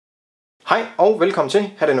Hej og velkommen til.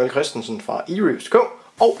 Her er det Christensen fra eReviews.dk.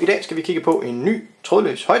 Og i dag skal vi kigge på en ny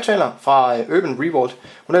trådløs højtaler fra Urban Revolt.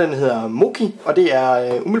 Modellen hedder Moki, og det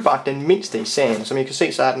er umiddelbart den mindste i serien. Som I kan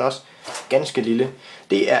se, så er den også ganske lille.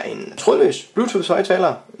 Det er en trådløs Bluetooth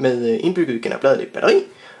højtaler med indbygget genopladeligt batteri.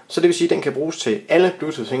 Så det vil sige, at den kan bruges til alle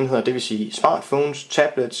Bluetooth enheder, det vil sige smartphones,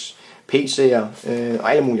 tablets, PC'er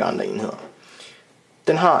og alle mulige andre enheder.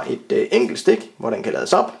 Den har et enkelt stik, hvor den kan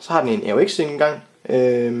lades op. Så har den en AUX-indgang,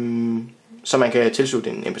 så man kan tilslutte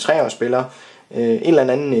en MP3-afspiller, en eller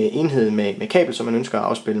anden enhed med kabel, som man ønsker at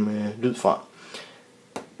afspille med lyd fra.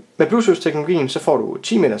 Med Bluetooth-teknologien så får du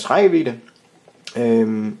 10 meters rækkevidde,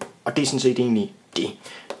 og det er sådan set egentlig det.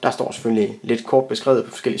 Der står selvfølgelig lidt kort beskrevet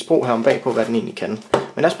på forskellige sprog her om bag på, hvad den egentlig kan.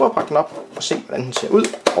 Men lad os prøve at pakke den op og se, hvordan den ser ud,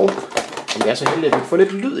 og om vi er så heldige, at vi kan få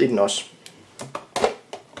lidt lyd i den også.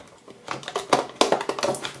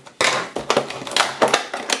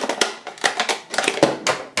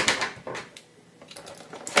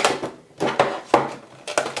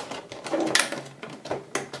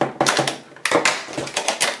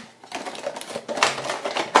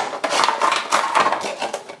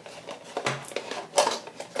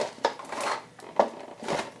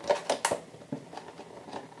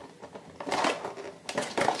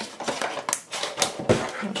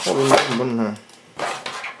 Jeg tror, vi er i munden her.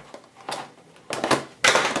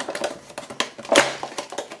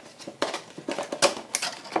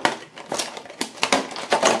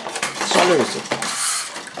 Så løs det.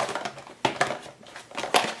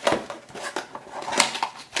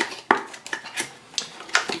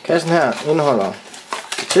 Kassen her indeholder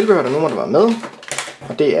et tilbehør, der nu måtte være med.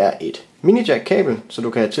 Og det er et mini-jack-kabel, så du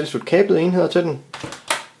kan tilslutte kablede enheder til den.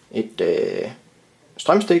 Et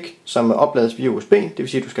strømstik, som oplades via USB, det vil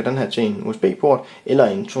sige, at du skal den her til en USB-port eller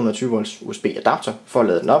en 220 volts USB-adapter for at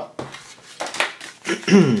lade den op.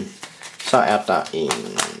 Så er der en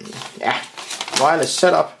wireless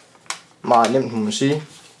setup, meget nemt må man sige,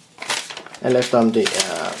 alt efter om det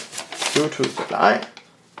er Bluetooth eller ej.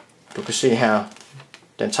 Du kan se her,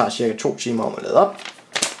 den tager cirka 2 timer om at lade op.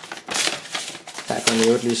 Her kan man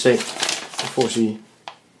jo lige se, du får sige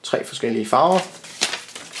 3 forskellige farver.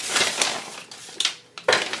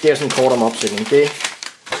 Det er sådan en kort om opsætning, det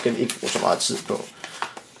skal vi ikke bruge så meget tid på.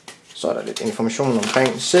 Så er der lidt information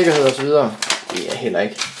omkring sikkerhed og så videre. Det er heller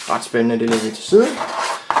ikke ret spændende, det lægger vi til side.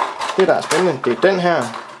 Det der er spændende, det er den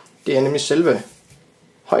her. Det er nemlig selve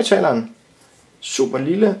højtaleren. Super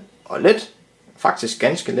lille og let. Faktisk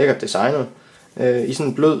ganske lækkert designet. I sådan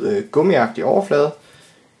en blød gummiagtig overflade.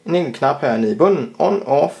 En enkelt knap her nede i bunden. On,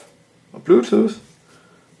 off og Bluetooth.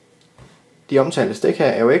 De omtalte stik her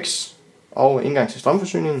er AUX og indgang til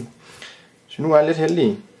strømforsyningen. Så nu er jeg lidt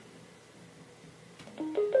heldige.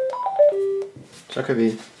 Så kan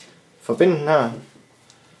vi forbinde den her.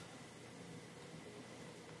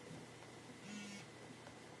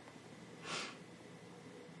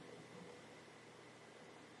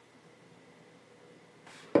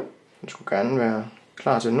 Den skulle gerne være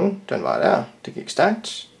klar til nu. Den var der. Det gik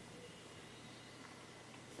stærkt.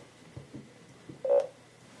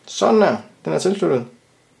 Sådan er. Den er tilsluttet.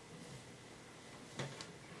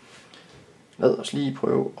 Lad os lige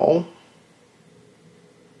prøve at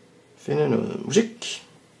finde noget musik.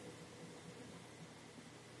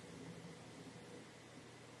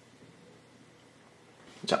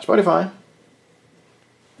 Vi tager Spotify.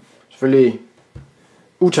 Selvfølgelig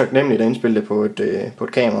utaknemmeligt at indspille det på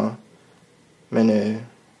et kamera. Men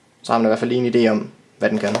så har man i hvert fald en idé om, hvad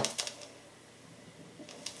den kan.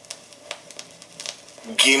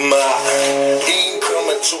 Giv mig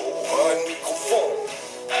 1,2 og en mikrofon.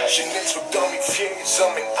 Genetryk om mit fjæs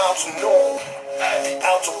som en autonom.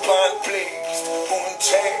 Autobahn blæst uden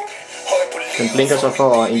tag. Høj på liv. Den blinker så for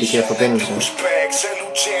at indikere forbindelse.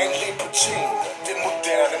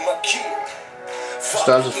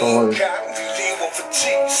 Størrelsesforholdet.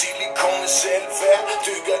 Silikone selv værd.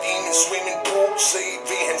 Dykker ind i swimmingpool. Se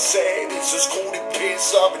ved han sagde det. Så skru det pis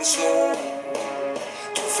op en smule.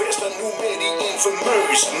 Du fester nu med de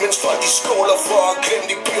infamøse, mens folk de skåler for at glemme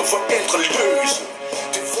de bliver forældreløse.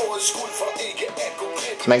 Det får et skuld for ikke at gå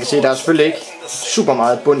glip. Så man kan se, at der er selvfølgelig ikke super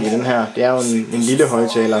meget bund i den her. Det er jo en lille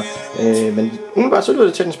højtaler. Men umiddelbart så lyder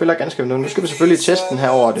det til, at den spiller ganske nu. Nu skal vi selvfølgelig teste den her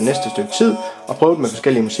over det næste stykke tid og prøve den med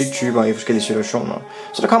forskellige musiktyper i forskellige situationer.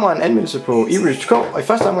 Så der kommer en anmeldelse på eReviews.dk, og i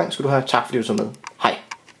første omgang skal du have tak fordi du så med. Hej.